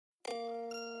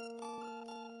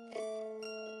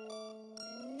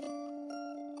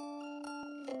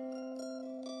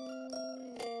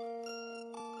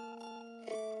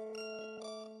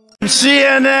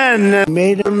CNN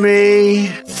made me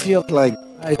feel like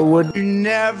I would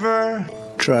never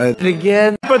try it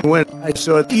again. But when I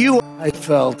saw you, I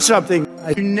felt something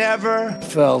I never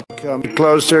felt. Come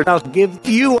closer, I'll give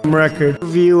you a record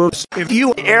reviews. If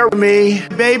you air me,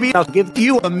 baby, I'll give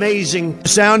you amazing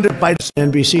sound bites.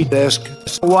 NBC desk.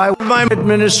 Why my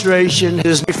administration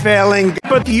is failing,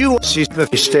 but you see the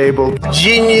stable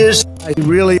genius. I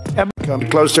really am. Come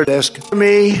closer, desk to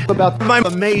me about my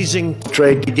amazing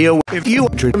trade deal. If you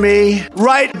treat me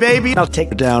right, baby, I'll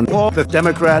take down all the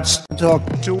Democrats. Talk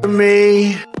to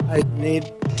me. I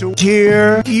need to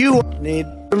hear you. Need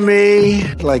me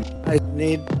like I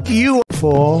need you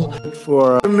fall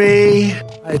for me.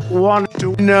 I want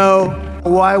to know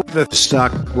why the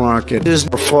stock market is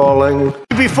falling.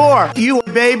 Before you,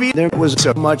 baby, there was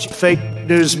so much fake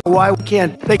news. Why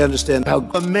can't they understand how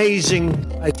amazing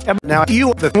I am now?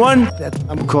 You, the one that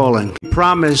I'm calling.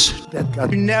 Promise that I'll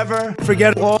never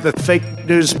forget all the fake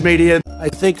news media. I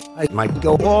think I might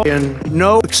go all in.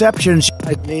 No exceptions.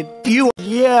 I need you.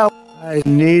 Yeah, I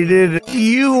needed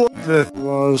you the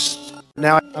most.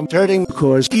 Now I'm turning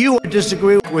because you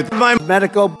disagree with my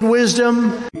medical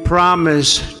wisdom.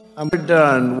 Promise. I'm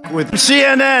done with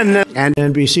CNN and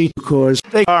NBC because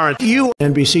they aren't. You,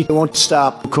 NBC, won't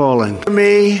stop calling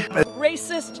me.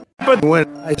 Racist. But when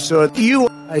I saw you,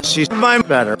 I see my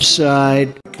better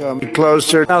side. Come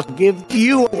closer, I'll give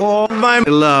you all my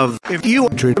love. If you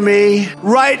treat me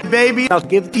right, baby, I'll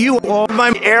give you all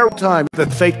my airtime. The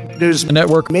fake news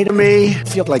network made me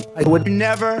feel like I would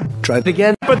never try it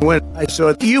again. But when I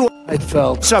saw you, I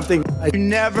felt something I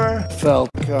never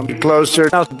felt. Come closer,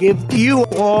 I'll give you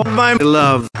all my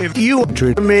love. If you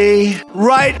treat me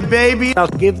right, baby, I'll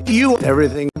give you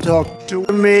everything. Talk to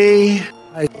me.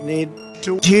 I need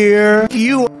to hear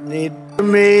you. Need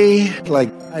me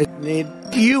like I need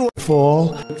you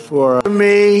fall for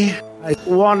me. I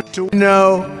want to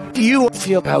know you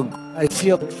feel how I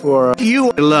feel for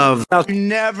you. Love. I'll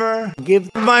never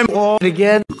give my all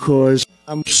again because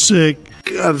I'm sick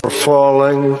of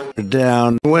falling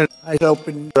down. When I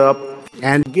open up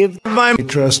and give my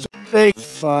trust, they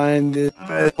find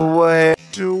a way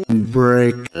to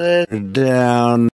break it down.